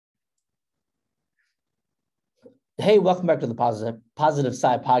Hey, welcome back to the Positive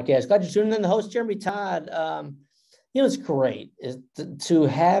Side Podcast. Glad you're tuning in. The host, Jeremy Todd. It's great is to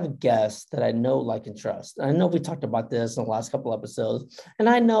have guests that I know, like, and trust. I know we talked about this in the last couple episodes, and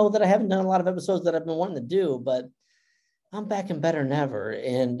I know that I haven't done a lot of episodes that I've been wanting to do, but I'm back and better than ever,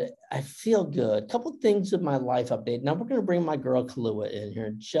 and I feel good. A couple things with my life update. Now, we're going to bring my girl Kaluwa in here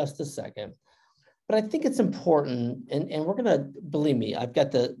in just a second. But I think it's important, and we're going to, believe me, I've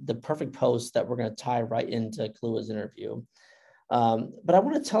got the perfect post that we're going to tie right into Kaluwa's interview. But I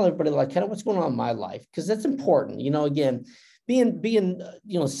want to tell everybody, like, kind of what's going on in my life, because that's important. Again, being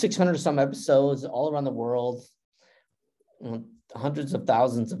 600 some episodes all around the world, hundreds of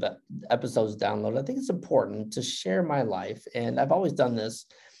thousands of episodes downloaded. I think it's important to share my life, and I've always done this.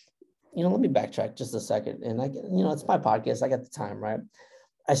 Let me backtrack just a second, and it's my podcast. I got the time, right?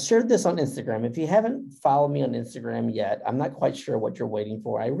 I shared this on Instagram. If you haven't followed me on Instagram yet, I'm not quite sure what you're waiting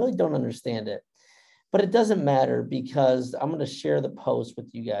for. I really don't understand it, but it doesn't matter because I'm going to share the post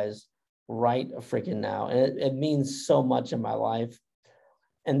with you guys right freaking now. And it means so much in my life.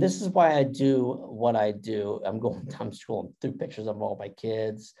 And this is why I do what I do. I'm scrolling through pictures of all my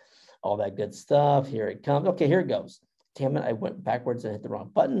kids, all that good stuff. Here it comes. Okay, here it goes. Damn it, I went backwards and hit the wrong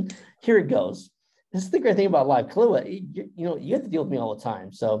button. Here it goes. This is the great thing about live. Kaluwa, you have to deal with me all the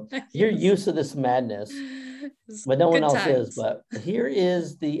time. So you're used to this madness, but no one else is. But here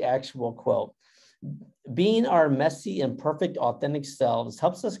is the actual quote. Being our messy, imperfect, authentic selves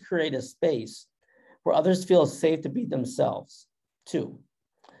helps us create a space where others feel safe to be themselves. 2,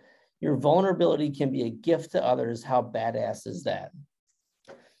 your vulnerability can be a gift to others. How badass is that?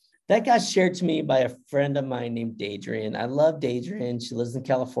 That got shared to me by a friend of mine named Daedrian. I love Daedrian. She lives in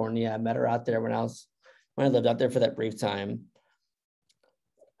California. I met her out there when I lived out there for that brief time.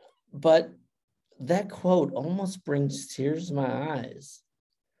 But that quote almost brings tears to my eyes.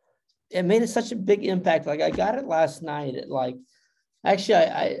 It made such a big impact. Like, I got it last night.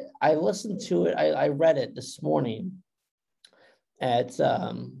 I listened to it. I read it this morning at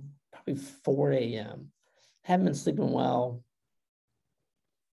probably 4 a.m. Haven't been sleeping well.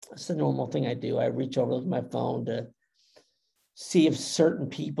 It's the normal thing I do. I reach over with my phone to see if certain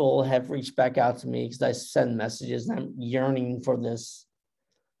people have reached back out to me because I send messages and I'm yearning for this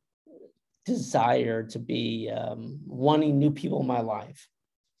desire to be wanting new people in my life.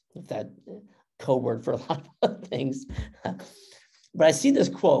 If that code word for a lot of things. But I see this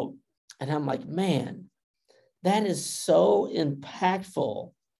quote and I'm like, man, that is so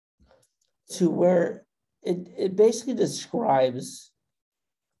impactful to where it basically describes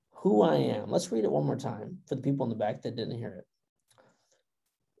who I am. Let's read it one more time for the people in the back that didn't hear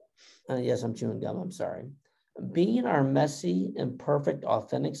it. Yes, I'm chewing gum. I'm sorry. Being our messy, imperfect,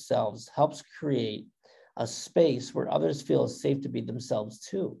 authentic selves helps create a space where others feel safe to be themselves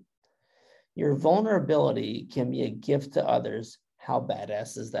too. Your vulnerability can be a gift to others. How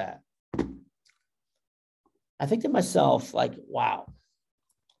badass is that? I think to myself, like, wow,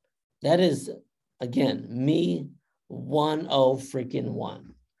 that is, again, me 101.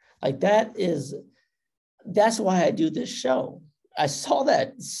 Like, that's why I do this show. I saw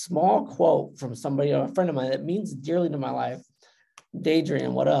that small quote from somebody, a friend of mine that means dearly to my life.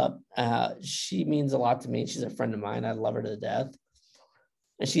 Daedrian, what up? She means a lot to me. She's a friend of mine. I love her to death.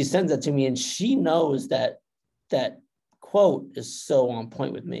 And she sends that to me, and she knows that quote is so on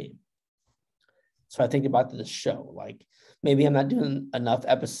point with me. So I think about this show, like, maybe I'm not doing enough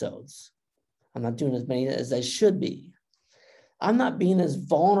episodes. I'm not doing as many as I should be. I'm not being as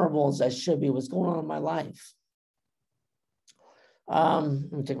vulnerable as I should be. What's going on in my life?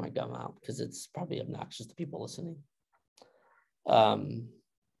 Let me take my gum out because it's probably obnoxious to people listening. I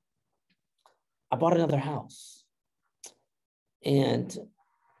bought another house and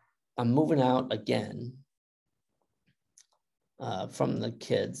I'm moving out again from the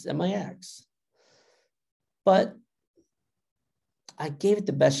kids and my ex. But I gave it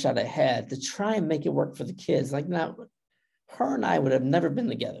the best shot I had to try and make it work for the kids. Like, now, her and I would have never been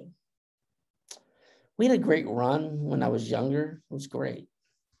together. We had a great run when I was younger. It was great.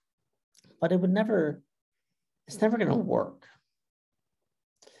 But it's never going to work.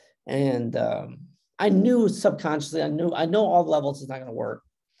 And I knew subconsciously, I know all levels it's not going to work.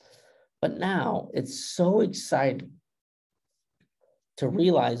 But now it's so exciting to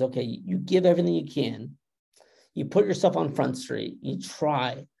realize, okay, you give everything you can. You put yourself on Front Street. You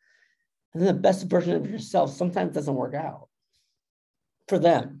try. And then the best version of yourself sometimes doesn't work out. For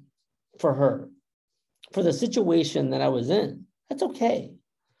them, for her, for the situation that I was in. That's okay.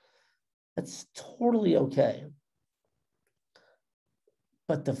 That's totally okay.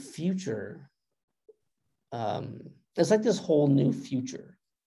 But the future, it's like this whole new future.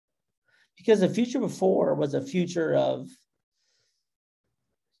 Because the future before was a future of,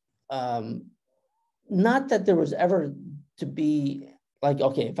 not that there was ever to be like,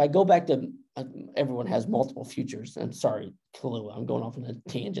 okay, if I go back to, everyone has multiple futures. I'm sorry, Kaluwa, I'm going off on a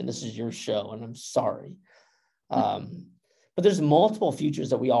tangent. This is your show, and I'm sorry. But there's multiple futures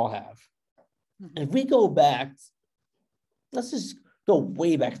that we all have. And if we go back, let's just go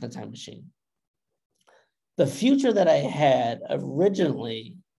way back in the time machine. The future that I had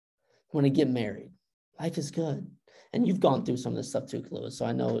originally, when I get married, life is good. And you've gone through some of this stuff too, Kaluwa, so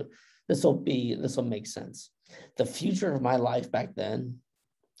I know this will make sense. The future of my life back then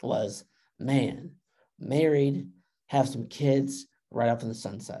was, man, married, have some kids, right off in the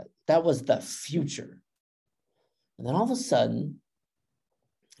sunset. That was the future. And then all of a sudden,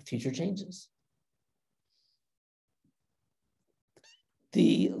 the future changes.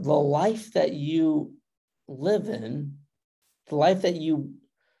 The life that you live in, the life that you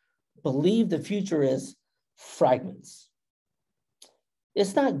believe the future is, fragments.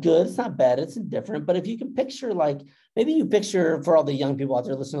 It's not good, it's not bad, it's indifferent. But if you can picture, like, maybe you picture, for all the young people out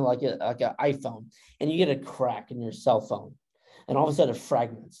there listening, like an iPhone, and you get a crack in your cell phone, and all of a sudden it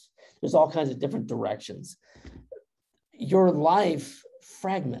fragments. There's all kinds of different directions. Your life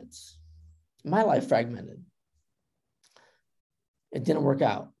fragments. My life fragmented. It didn't work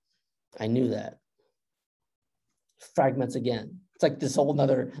out. I knew that. Fragments again. It's like this whole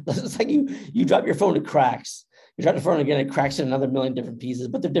nother, it's like you drop your phone, it cracks. You drop your phone again, it cracks in another million different pieces,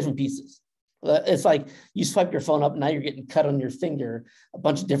 but they're different pieces. It's like you swipe your phone up, now you're getting cut on your finger a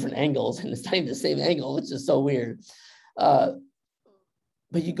bunch of different angles, and it's not even the same angle. It's just so weird. But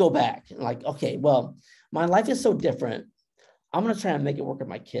you go back and like, okay, well, my life is so different. I'm going to try and make it work with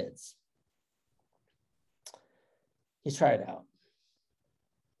my kids. You try it out.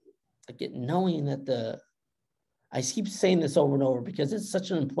 Like knowing that I keep saying this over and over because it's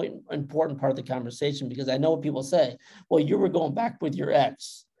such an important part of the conversation, because I know what people say. Well, you were going back with your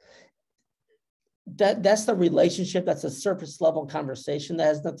ex. That's the relationship. That's a surface level conversation that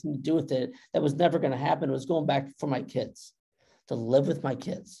has nothing to do with it. That was never going to happen. It was going back for my kids, to live with my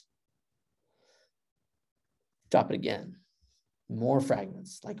kids. Drop it again. More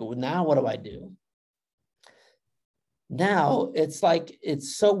fragments. Like, now what do I do? Now it's like,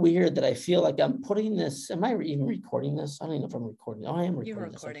 it's so weird that I feel like I'm putting this, am I even recording this? I don't even know if I'm recording. Oh, I am recording. You're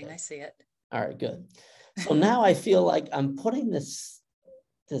recording, Okay. I see it. All right, good. So now I feel like I'm putting this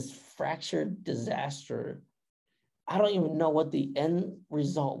fractured disaster. I don't even know what the end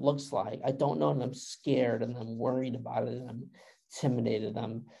result looks like. I don't know, and I'm scared, and I'm worried about it, and I'm intimidated.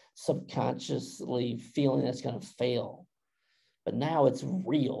 I'm subconsciously feeling it's going to fail. But now it's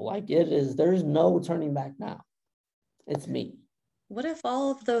real. Like it is, there's no turning back now. It's me. What if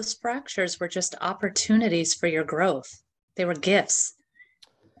all of those fractures were just opportunities for your growth? They were gifts.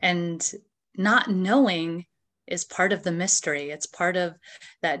 And not knowing is part of the mystery. It's part of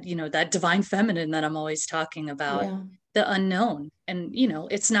that, that divine feminine that I'm always talking about, Yeah. The unknown. And,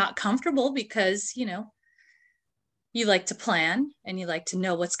 it's not comfortable because, you like to plan and you like to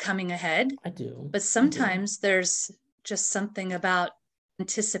know what's coming ahead. I do. But sometimes there's just something about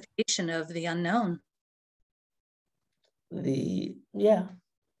anticipation of the unknown.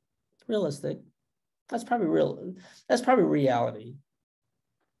 Realistic. That's probably real. That's probably reality.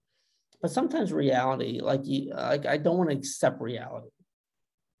 But sometimes reality, like I don't want to accept reality.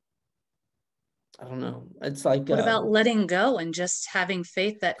 I don't know. It's like, what about letting go and just having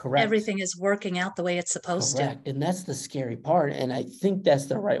faith that correct. Everything is working out the way it's supposed correct. to? And that's the scary part. And I think that's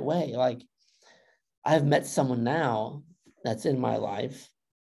the right way. Like, I've met someone now that's in my life,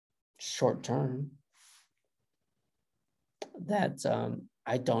 short term, that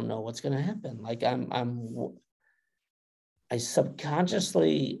I don't know what's going to happen. Like I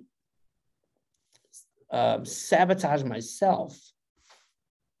subconsciously sabotage myself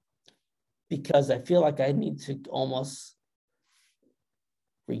because I feel like I need to almost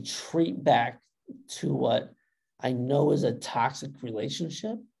retreat back to what I know is a toxic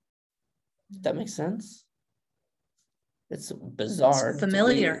relationship. Does that make sense? It's bizarre. It's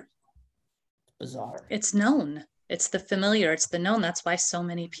familiar. It's bizarre. It's known. It's the familiar. It's the known. That's why so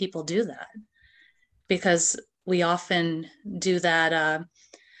many people do that. Because we often do that.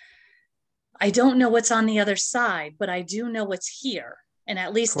 I don't know what's on the other side, but I do know what's here. And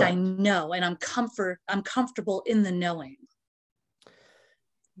at least correct. I know, and I'm comfortable in the knowing.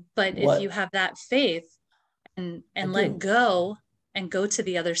 But if you have that faith and let go and go to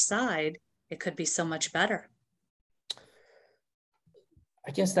the other side, it could be so much better.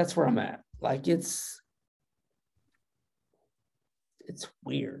 I guess that's where I'm at. Like it's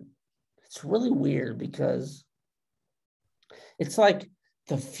weird. It's really weird because it's like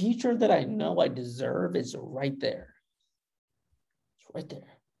the future that I know I deserve is right there. It's right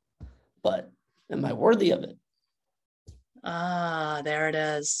there. But am I worthy of it? Ah, there it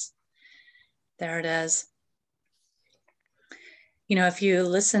is. There it is. You know, if you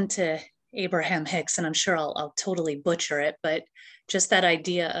listen to Abraham Hicks, and I'm sure I'll totally butcher it, but just that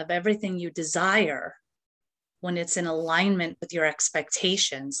idea of everything you desire when it's in alignment with your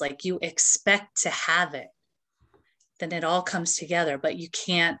expectations, like you expect to have it, then it all comes together. But you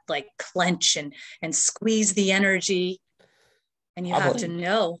can't like clench and squeeze the energy. And you have to Probably.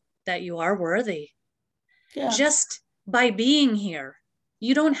 know that you are worthy Yeah. just by being here.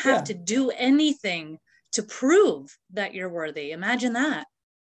 You don't have Yeah. to do anything to prove that you're worthy. Imagine that.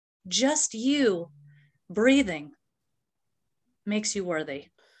 Just you breathing makes you worthy.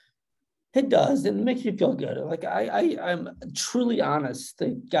 It does. And it makes me feel good. Like I'm truly honest,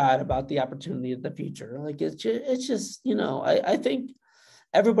 thank God, about the opportunity of the future. Like it's just, I think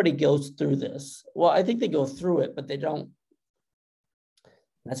everybody goes through this. Well, I think they go through it, but they don't.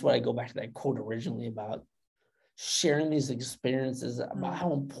 That's what I go back to that quote originally about sharing these experiences, about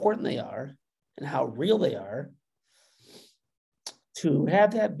how important they are and how real they are, to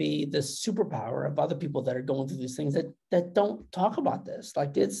have that be the superpower of other people that are going through these things that don't talk about this.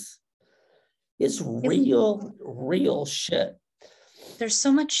 Like it's real shit. There's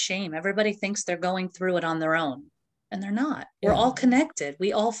so much shame. Everybody thinks they're going through it on their own, and they're not. We're Yeah, all connected.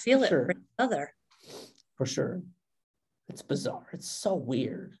 We all feel for it for sure. each other. For sure. It's bizarre. It's so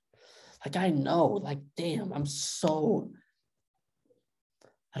weird. Like I know, like, damn, I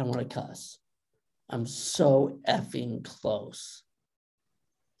don't want to cuss. I'm so effing close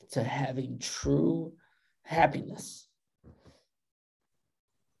to having true happiness.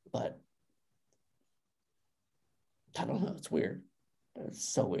 But I don't know. It's weird. It's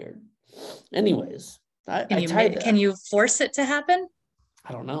so weird. Anyways, Can you force it to happen?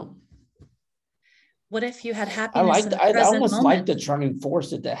 I don't know. What if you had happiness in the I present almost like moment? to try and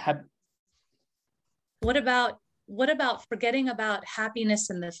force it to happen. What about forgetting about happiness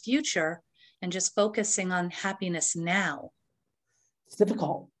in the future and just focusing on happiness now? It's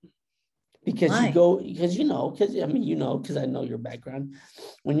difficult because Why? because I know your background.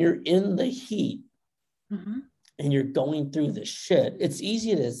 When you're in the heat and you're going through the shit, it's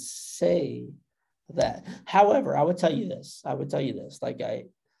easy to say that. However, I would tell you this. Like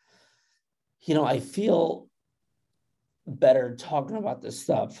I feel better talking about this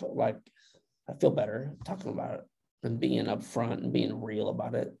stuff. Like I feel better talking about it and being upfront and being real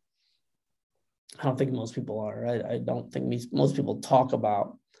about it. I don't think most people are. I don't think most people talk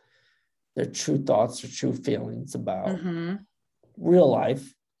about their true thoughts or true feelings about real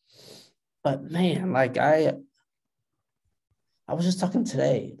life. But man, like I was just talking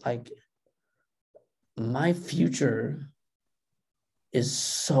today, like my future is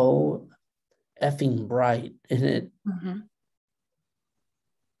so effing bright in it.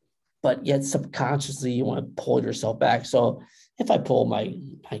 But yet subconsciously you want to pull yourself back. So if I pull my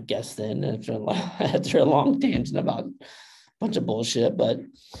guess then after a long tangent about a bunch of bullshit, but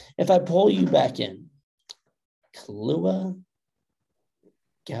if I pull you back in, Kaluwa,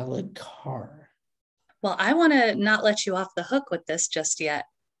 Ghalikar. Well, I want to not let you off the hook with this just yet.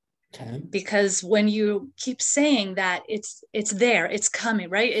 Okay. Because when you keep saying that it's there, it's coming,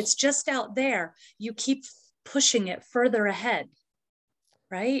 right? It's just out there. You keep pushing it further ahead,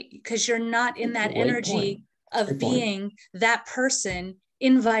 right? Because you're not in that energy of being that person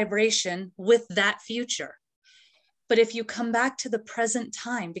in vibration with that future. But if you come back to the present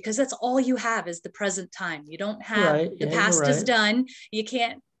time, because that's all you have is the present time. You don't have the past is done. You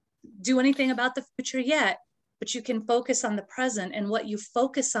can't do anything about the future yet, but you can focus on the present, and what you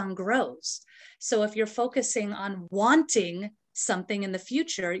focus on grows. So if you're focusing on wanting something in the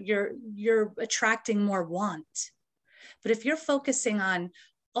future, you're attracting more want. But if you're focusing on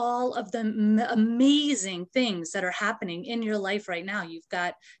all of the amazing things that are happening in your life right now, you've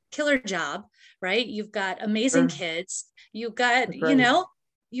got killer job, right? You've got amazing kids, you've got,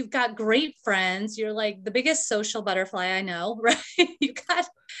 you've got great friends. You're like the biggest social butterfly I know, right? You got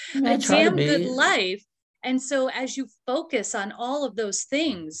a damn good life. And so as you focus on all of those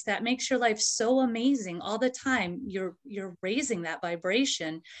things that makes your life so amazing all the time, you're raising that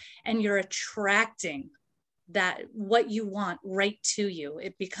vibration and you're attracting that what you want right to you.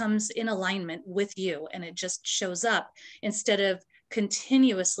 It becomes in alignment with you and it just shows up instead of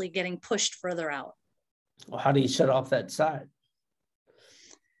continuously getting pushed further out. Well, how do you shut off that side?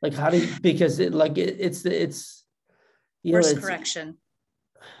 Like how do you, because it's course correction,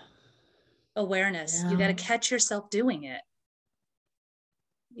 awareness. You got to catch yourself doing it.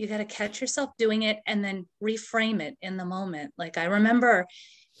 You got to catch yourself doing it and then reframe it in the moment. Like I remember,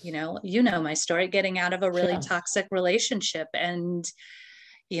 you know my story, getting out of a really Sure. toxic relationship, and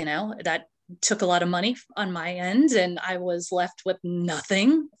that took a lot of money on my end, and I was left with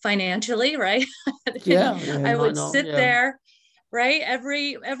nothing financially, right? And Yeah. Yeah. I No, would no. sit Yeah. there, right,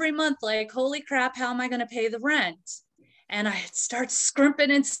 every month, like, holy crap, how am I going to pay the rent? And I'd start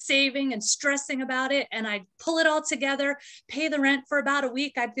scrimping and saving and stressing about it, and I'd pull it all together, pay the rent for about a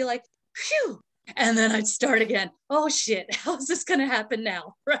week. I'd be like, phew. And then I'd start again. Oh shit, how's this going to happen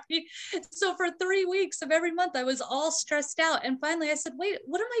now? Right. So for 3 weeks of every month, I was all stressed out. And finally I said, wait,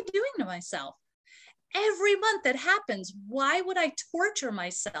 what am I doing to myself? Every month that happens, why would I torture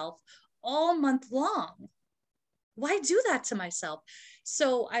myself all month long? Why do that to myself?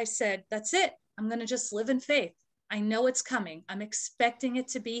 So I said, that's it. I'm going to just live in faith. I know it's coming. I'm expecting it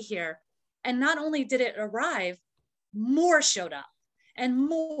to be here. And not only did it arrive, more showed up and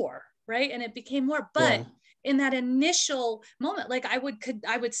more, right? And it became more. But Yeah. in that initial moment, like I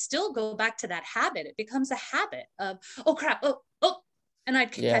would still go back to that habit. It becomes a habit of, oh crap, oh, and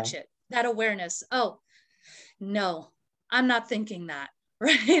I'd Yeah. catch it. That awareness. Oh, no, I'm not thinking that.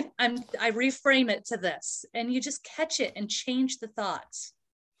 Right. I reframe it to this, and you just catch it and change the thoughts.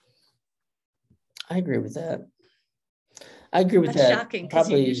 I agree with that. I agree with That's that. shocking because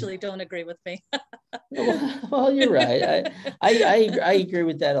you Probably. usually don't agree with me. Well, you're right. I agree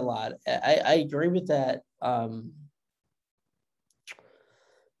with that a lot. I agree with that. I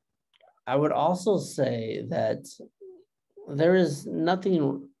would also say that there is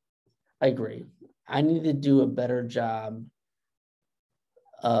nothing. I agree. I need to do a better job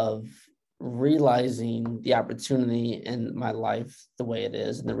of realizing the opportunity in my life the way it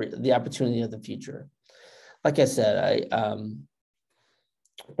is, and the opportunity of the future. Like I said,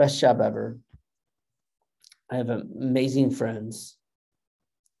 best job ever. I have amazing friends.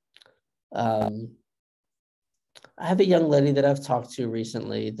 Um, I have a young lady that I've talked to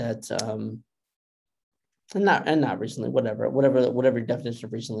recently that, and not recently, whatever your definition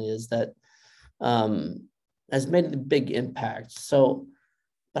of recently is, that um, has made a big impact. So,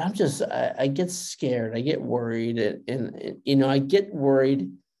 but I get scared, I get worried, and I get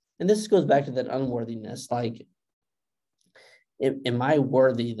worried, and this goes back to that unworthiness. Like, am I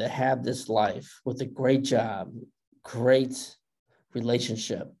worthy to have this life with a great job, great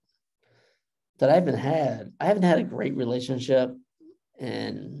relationship that I haven't had? I haven't had a great relationship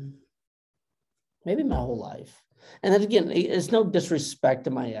and maybe my whole life. And then again, it's no disrespect to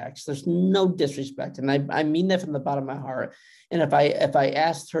my ex. There's no disrespect, and I mean that from the bottom of my heart. And if I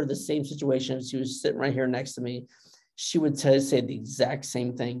asked her the same situation, if she was sitting right here next to me, she would say the exact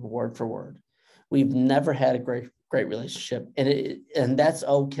same thing, word for word. We've never had a great relationship, and that's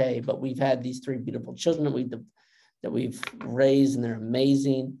okay. But we've had these three beautiful children that we've raised, and they're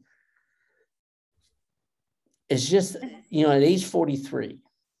amazing. It's just, at age 43.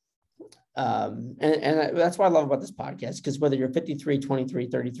 And that's what I love about this podcast, because whether you're 53, 23,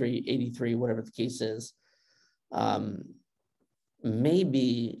 33, 83, whatever the case is,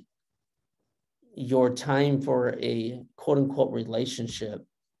 maybe your time for a quote unquote relationship,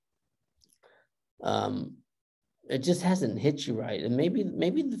 it just hasn't hit you right. And maybe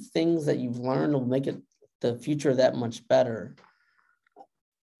the things that you've learned will make the future that much better.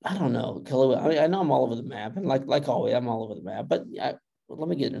 I don't know, Kaluwa. I know I'm all over the map, and like always, I'm all over the map. But let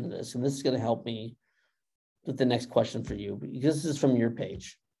me get into this, and this is going to help me with the next question for you, because this is from your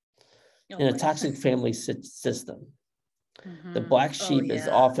page. Oh, In a boy. toxic family system, the Mm-hmm. black Oh sheep is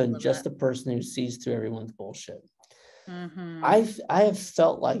yeah, I often love just that. the person who sees through everyone's bullshit. Mm-hmm. I have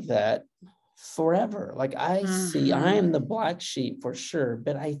felt like that forever. Like I Mm-hmm. am the black sheep for sure,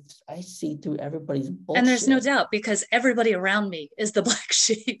 but I see through everybody's And there's no bullshit. doubt, because everybody around me is the black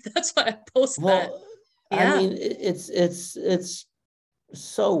sheep. That's why I post that. Well, I Yeah. mean, it's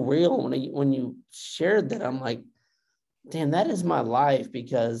so real when you shared that. I'm like, damn, that is my life,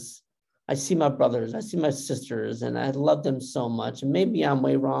 because I see my brothers, I see my sisters, and I love them so much. And maybe I'm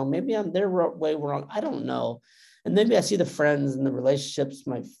way wrong. Maybe they're way wrong. I don't know. And maybe I see the friends and the relationships,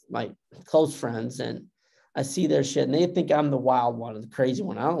 my close friends, and I see their shit, and they think I'm the wild one, the crazy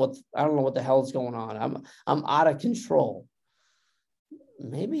one. I don't know what the hell is going on. I'm out of control.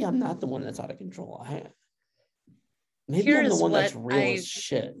 Maybe I'm not the one that's out of control. Maybe I'm the Here's one that's what real as I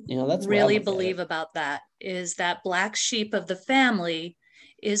shit. That's the way I really look at believe it. about that is that black sheep of the family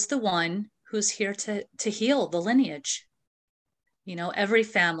is the one who's here to heal the lineage. Every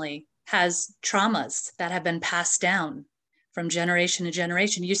family has traumas that have been passed down from generation to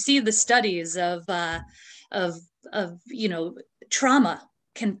generation. You see the studies of trauma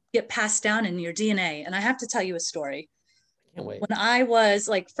can get passed down in your DNA. And I have to tell you a story. Can't wait. When I was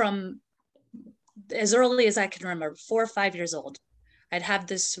like from as early as I can remember, 4 or 5 years old, I'd have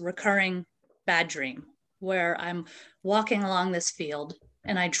this recurring bad dream where I'm walking along this field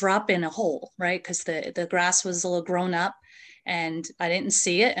and I drop in a hole, right? Because the grass was a little grown up and I didn't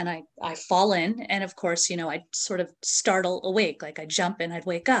see it. And I fall in. And of course, I'd sort of startle awake, like I'd jump and I'd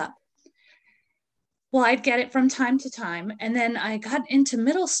wake up. Well, I'd get it from time to time. And then I got into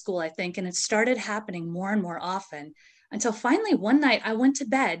middle school, I think, and it started happening more and more often until finally one night I went to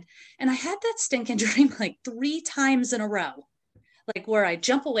bed and I had that stinking dream like 3 times in a row, like where I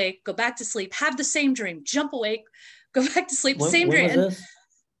jump awake, go back to sleep, have the same dream, jump awake, go back to sleep, same When was dream. this?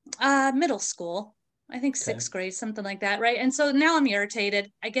 And middle school, I think Okay. 6th grade, something like that, right? And so now I'm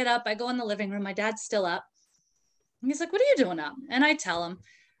irritated. I get up, I go in the living room. My dad's still up. And he's like, "What are you doing up?" And I tell him,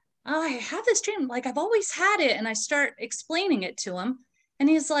 "Oh, I have this dream. Like I've always had it." And I start explaining it to him. And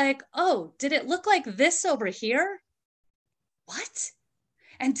he's like, "Oh, did it look like this over here? What?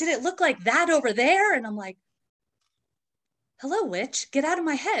 And did it look like that over there?" And I'm like, "Hello, witch, get out of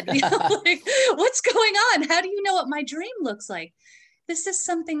my head." Like, what's going on? How do you know what my dream looks like? This is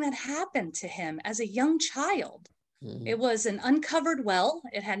something that happened to him as a young child. It was an uncovered well.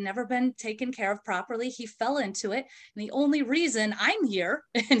 It had never been taken care of properly. He fell into it. And the only reason I'm here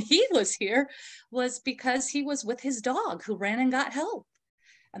and he was here was because he was with his dog who ran and got help.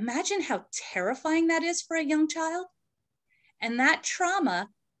 Imagine how terrifying that is for a young child. And that trauma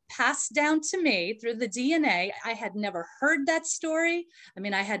passed down to me through the DNA. I had never heard that story. I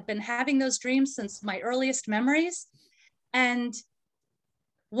mean, I had been having those dreams since my earliest memories. And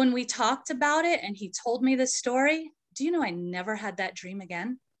when we talked about it and he told me this story, do you know I never had that dream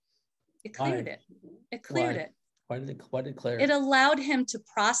again? It cleared it. It cleared it. Why did it clear? It allowed him to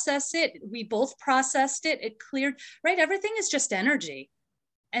process it. We both processed it. It cleared, right? Everything is just energy.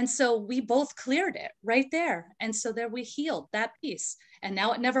 And so we both cleared it right there. And so there we healed that piece. And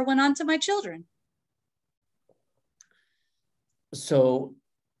now it never went on to my children. So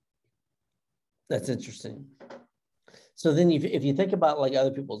that's interesting. So then if you think about like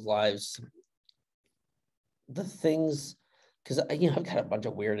other people's lives, the things, because I've got a bunch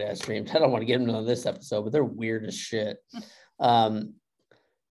of weird ass dreams. I don't want to get into this episode, but they're weird as shit. How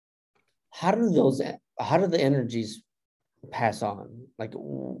do the energies pass on? Like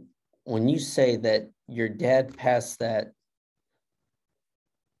when you say that your dad passed that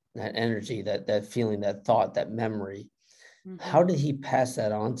energy, that feeling, that thought, that memory, how did he pass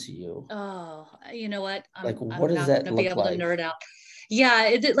that on to you? Oh, you know what? What does that look like? To nerd out.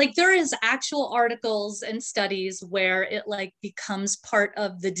 Yeah, like there is actual articles and studies where it like becomes part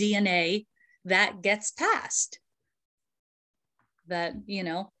of the DNA that gets passed. That,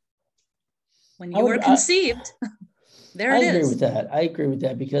 when you were conceived, there it is. I agree with that. I agree with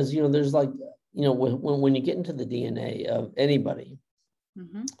that because, there's like, when you get into the DNA of anybody,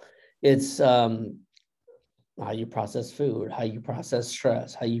 it's how you process food, how you process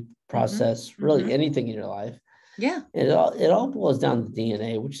stress, how you process really anything in your life. Yeah. It all boils down to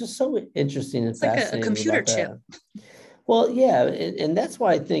DNA, which is so interesting and fascinating. Like a computer chip. Well, yeah. And that's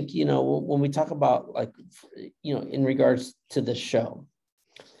why I think, when we talk about like, in regards to the show,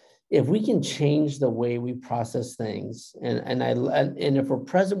 if we can change the way we process things and if we're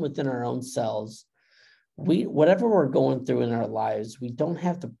present within our own selves, whatever we're going through in our lives, we don't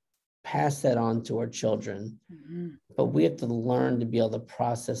have to pass that on to our children, but we have to learn to be able to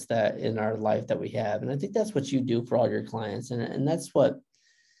process that in our life that we have. And I think that's what you do for all your clients. And that's what,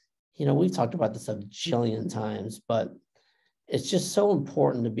 we've talked about this a jillion times, but it's just so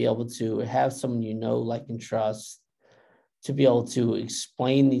important to be able to have someone like and trust, to be able to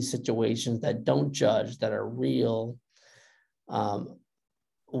explain these situations that don't judge, that are real.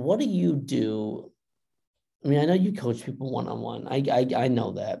 What do you do? I mean, I know you coach people one-on-one. I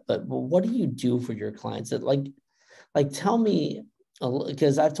know that, but what do you do for your clients? That like tell me,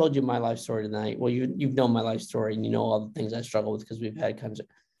 because I've told you my life story tonight. Well, you've known my life story and you know all the things I struggle with because we've had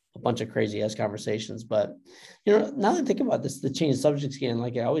a bunch of crazy ass conversations. But now that I think about this, the change of subjects again,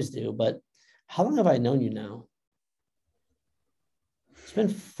 like I always do. But how long have I known you now? It's been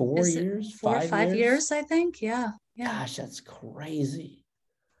 4 years, 4 or 5 years, I think. Yeah. Gosh, that's crazy.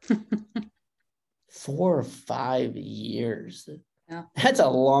 4 or 5 years. Yeah. That's a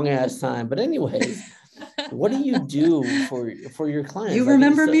long ass time. But anyways, what do you do for your clients? You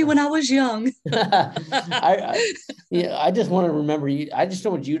remember me when I was young. I just want to remember you. I just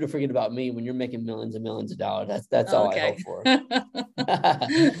don't want you to forget about me when you're making millions and millions of dollars. That's all I hope for.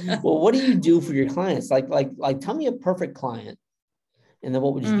 Well, what do you do for your clients? Like tell me a perfect client. And then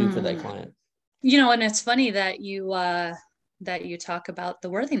what would you do for that client? And it's funny that you that you talk about the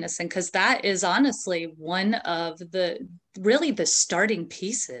worthiness, and because that is honestly one of the starting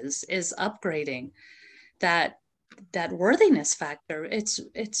pieces is upgrading that worthiness factor.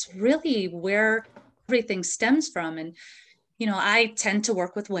 It's really where everything stems from. And I tend to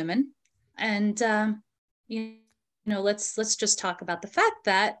work with women, and you let's just talk about the fact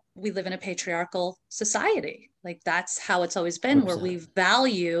that we live in a patriarchal society. Like, that's how it's always been, 100%. where we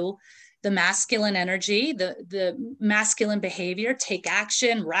value the masculine energy, the masculine behavior, take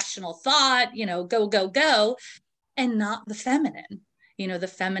action, rational thought, go, go, go, and not the feminine. The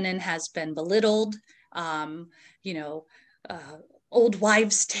feminine has been belittled, you know, uh, old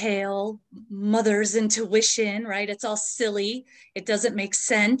wives' tale, mother's intuition, right? It's all silly. It doesn't make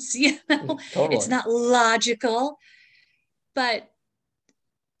sense, Totally. It's not logical. But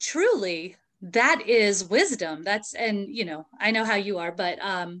truly, that is wisdom. And I know how you are, but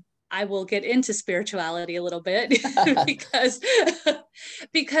I will get into spirituality a little bit because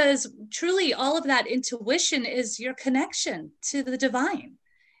truly all of that intuition is your connection to the divine.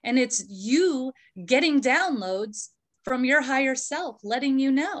 And it's you getting downloads from your higher self, letting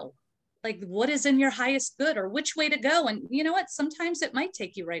you know like what is in your highest good or which way to go. And you know what? Sometimes it might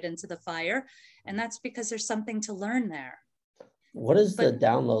take you right into the fire. And that's because there's something to learn there. What does the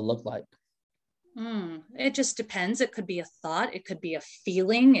download look like? It just depends. It could be a thought. It could be a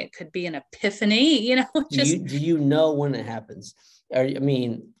feeling. It could be an epiphany, Do you know when it happens? Are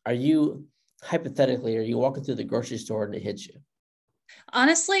you hypothetically, are you walking through the grocery store and it hits you?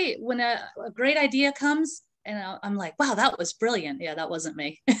 Honestly, when a great idea comes and I'm like, wow, that was brilliant. Yeah, that wasn't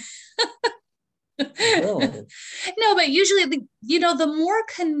me. Brilliant. No, but usually, the more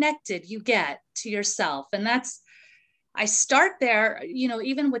connected you get to yourself, and I start there,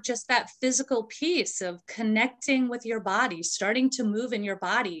 even with just that physical piece of connecting with your body, starting to move in your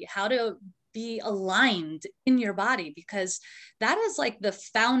body, how to be aligned in your body, because that is like the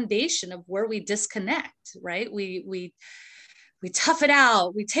foundation of where we disconnect, right? We tough it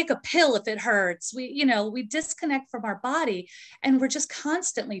out. We take a pill if it hurts. We disconnect from our body, and we're just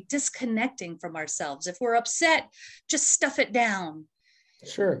constantly disconnecting from ourselves. If we're upset, just stuff it down.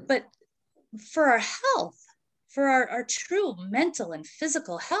 Sure. But for our health, for our true mental and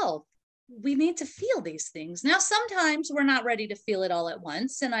physical health, we need to feel these things. Now, sometimes we're not ready to feel it all at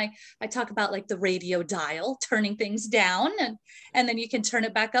once. And I talk about like the radio dial, turning things down, and then you can turn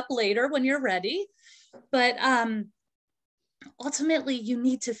it back up later when you're ready. But ultimately, you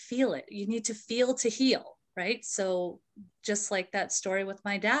need to feel it. You need to feel to heal, right? So just like that story with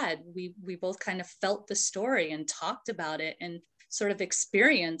my dad, we both kind of felt the story and talked about it and sort of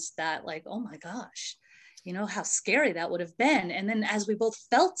experienced that, like, oh my gosh, how scary that would have been. And then as we both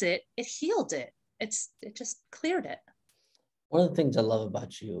felt it, it healed it. It just cleared it. One of the things I love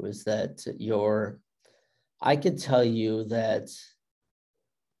about you is that I could tell you,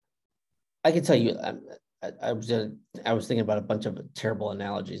 I was thinking about a bunch of terrible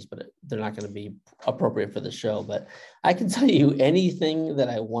analogies, but they're not going to be appropriate for the show. But I can tell you anything that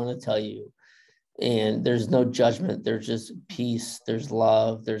I want to tell you, and there's no judgment. There's just peace. There's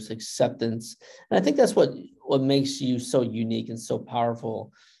love. There's acceptance, and I think that's what makes you so unique and so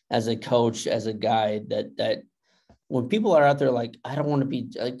powerful as a coach, as a guide. That when people are out there like, I don't want to be,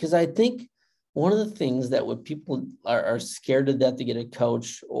 because I think one of the things that when people are scared to death to get a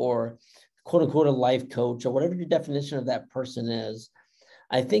coach or quote unquote a life coach or whatever your definition of that person is,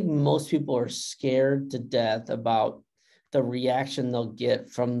 I think most people are scared to death about the reaction they'll get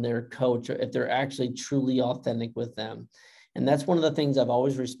from their coach if they're actually truly authentic with them. And that's one of the things I've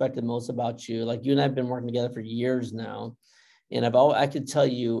always respected most about you. Like, you and I have been working together for years now. And I could tell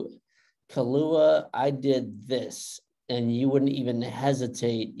you, Kaluwa, I did this, and you wouldn't even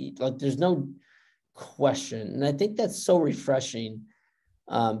hesitate. Like, there's no question. And I think that's so refreshing.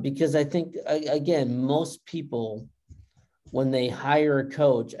 Because I think, again, most people, when they hire a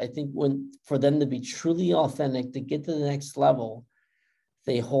coach, I think for them to be truly authentic, to get to the next level,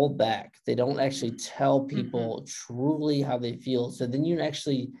 they hold back. They don't actually tell people truly how they feel. So then you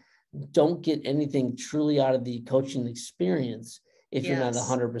actually don't get anything truly out of the coaching experience if you're not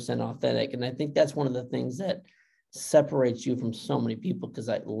 100% authentic. And I think that's one of the things that separates you from so many people, because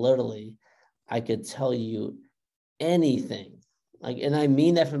I could tell you anything. And I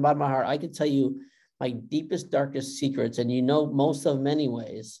mean that from the bottom of my heart. I could tell you my deepest, darkest secrets, and most of them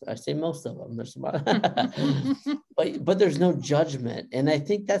anyways. I say most of them. There's but there's no judgment, and I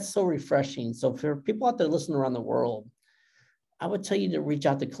think that's so refreshing. So for people out there listening around the world, I would tell you to reach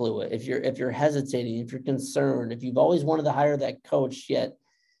out to Kaluwa if you're hesitating, if you're concerned, if you've always wanted to hire that coach yet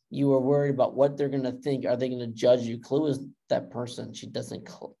you are worried about what they're going to think. Are they going to judge you? Kaluwa is that person. She doesn't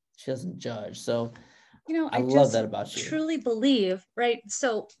judge. So I I love just that about you. truly believe, right?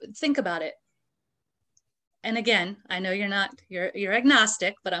 So think about it. And again, I know you're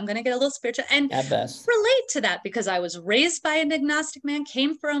agnostic, but I'm going to get a little spiritual and At best. relate to that because I was raised by an agnostic man,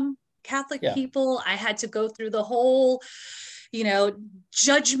 came from Catholic Yeah. people. I had to go through the whole,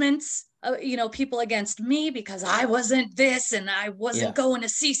 judgments, people against me because I wasn't this and I wasn't Yeah. going to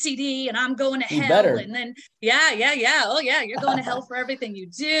CCD and I'm going to You hell. better. And then, yeah. Oh yeah, you're going to hell for everything you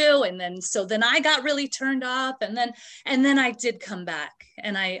do. And then I got really turned off. And then I did come back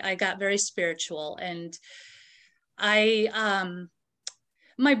and I got very spiritual. And I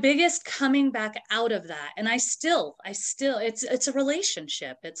my biggest coming back out of that, and I still it's a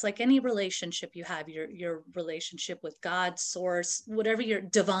relationship. It's like any relationship you have, your relationship with God, source, whatever your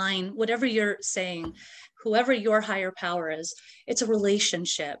divine, whatever you're saying, whoever your higher power is, it's a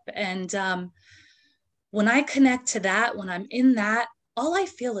relationship. And when I connect to that, when I'm in that, all I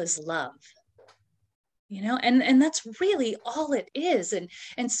feel is love. And that's really all it is.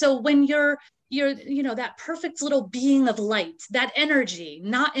 And so when you're that perfect little being of light, that energy,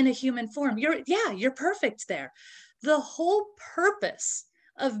 not in a human form, you're perfect there. The whole purpose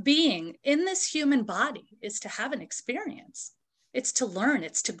of being in this human body is to have an experience. It's to learn,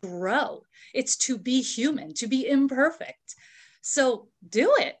 it's to grow, it's to be human, to be imperfect. So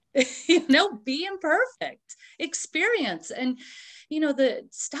do it. Be imperfect, experience. And the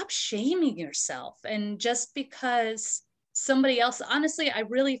stop shaming yourself. And just because somebody else, honestly, I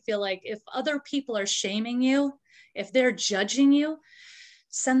really feel like if other people are shaming you, if they're judging you,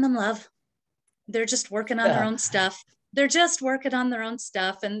 send them love. They're just working on their Yeah. own stuff. They're just working on their own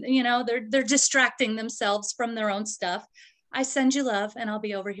stuff, and they're distracting themselves from their own stuff. I send you love, and I'll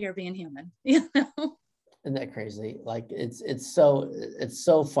be over here being human. Isn't that crazy? Like it's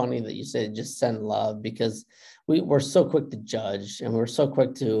so funny that you say just send love, because we're so quick to judge and we're so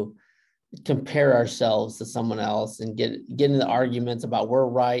quick to compare ourselves to someone else and get into arguments about we're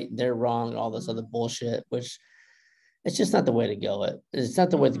right, they're wrong, all this other bullshit, which it's just not the way to go. It's not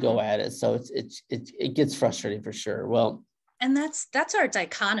the way to go at it. So it gets frustrating for sure. Well, and that's our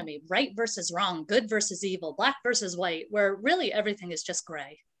dichotomy: right versus wrong, good versus evil, black versus white, where really everything is just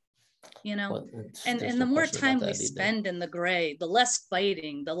gray. well, there's And the no more question about time we that either. spend in the gray, the less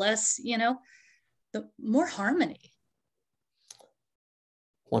fighting, the less, the more harmony.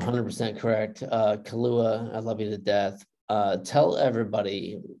 100% correct. Kaluwa, I love you to death. Tell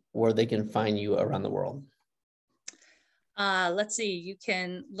everybody where they can find you around the world. Let's see, you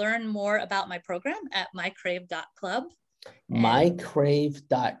can learn more about my program at mycrave.club.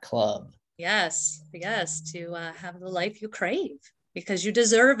 Mycrave.club. Yes, to have the life you crave, because you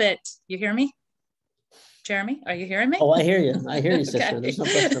deserve it. You hear me? Jeremy, are you hearing me? Oh, I hear you. I hear you, sister. Okay. There's no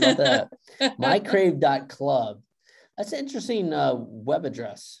question about that. Mycrave.club. That's an interesting web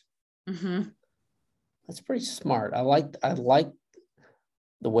address. Mm-hmm. That's pretty smart. I like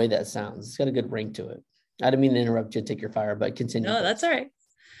the way that sounds. It's got a good ring to it. I didn't mean to interrupt you, take your fire, but continue. No, that's all right.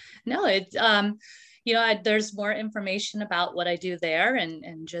 No, there's more information about what I do there,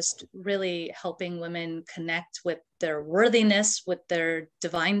 and just really helping women connect with their worthiness, with their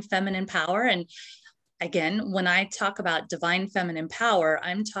divine feminine power. And again, when I talk about divine feminine power,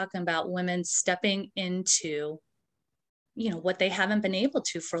 I'm talking about women stepping into what they haven't been able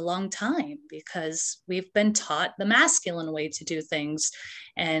to for a long time, because we've been taught the masculine way to do things.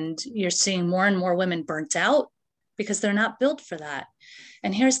 And you're seeing more and more women burnt out because they're not built for that.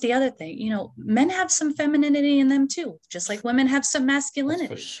 And here's the other thing, men have some femininity in them too, just like women have some masculinity.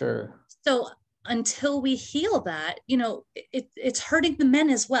 That's for sure. So until we heal that, it's hurting the men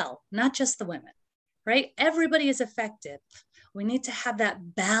as well, not just the women, right? Everybody is affected. We need to have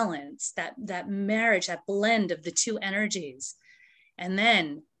that balance, that marriage, that blend of the two energies, and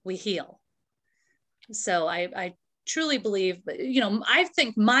then we heal. So I truly believe, I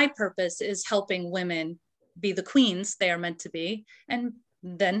think my purpose is helping women be the queens they are meant to be, and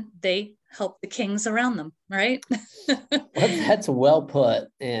then they help the kings around them, right? Well, that's well put.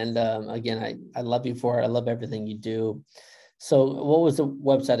 And again, I love you for it. I love everything you do. So what was the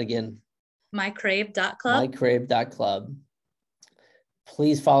website again? Mycrave.club. Mycrave.club.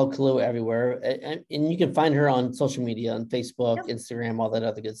 Please follow Kaluwa everywhere. And you can find her on social media, on Facebook, Instagram, all that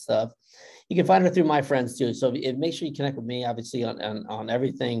other good stuff. You can find her through my friends too. So make sure you connect with me, obviously, on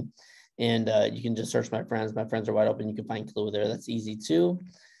everything. And you can just search my friends. My friends are wide open. You can find Kaluwa there. That's easy too.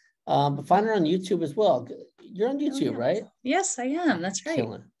 But find her on YouTube as well. You're on YouTube, right? Yes, I am. That's right.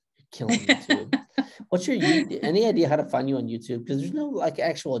 Killing YouTube. What's any idea how to find you on YouTube? Because there's no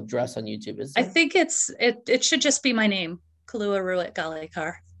actual address on YouTube, is there? I think it should just be my name, Kaluwa Ruit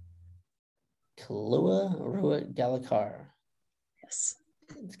Ghalikar. Kaluwa Ruit Ghalikar. Yes.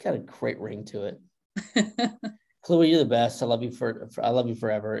 It's got a great ring to it. Chloe, you're the best. I love you I love you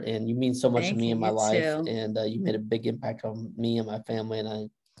forever, and you mean so much to Thank me you. in my You life, too. and you made a big impact on me and my family, and I'm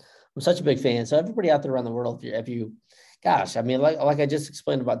such a big fan. So everybody out there around the world, if you, gosh, I mean, like I just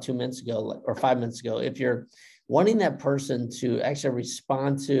explained about 2 minutes ago or 5 minutes ago, if you're wanting that person to actually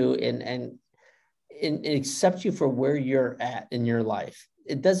respond to and accept you for where you're at in your life,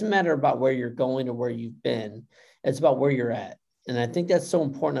 it doesn't matter about where you're going or where you've been. It's about where you're at. And I think that's so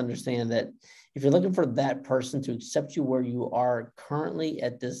important to understand that if you're looking for that person to accept you where you are currently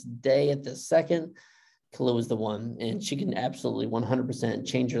at this day, at this second, Kaluwa is the one, and she can absolutely 100%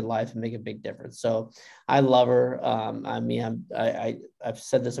 change your life and make a big difference. So I love her. I mean, I've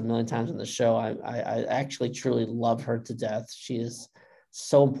said this a million times on the show. I actually truly love her to death. She is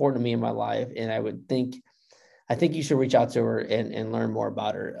so important to me in my life, and I think you should reach out to her and learn more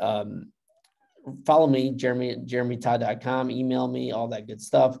about her. Follow me, jeremytodd.com, email me, all that good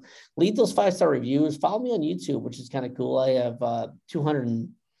stuff. Leave those 5-star reviews. Follow me on YouTube, which is kind of cool. I have 200.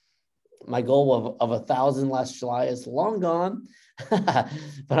 My goal of 1,000 last July is long gone, but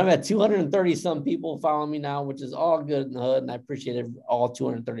I'm at 230 some people following me now, which is all good in the hood. And I appreciate it, all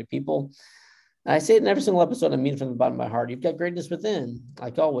 230 people. And I say it in every single episode. I mean, from the bottom of my heart, you've got greatness within.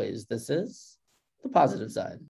 Like always, this is the positive side.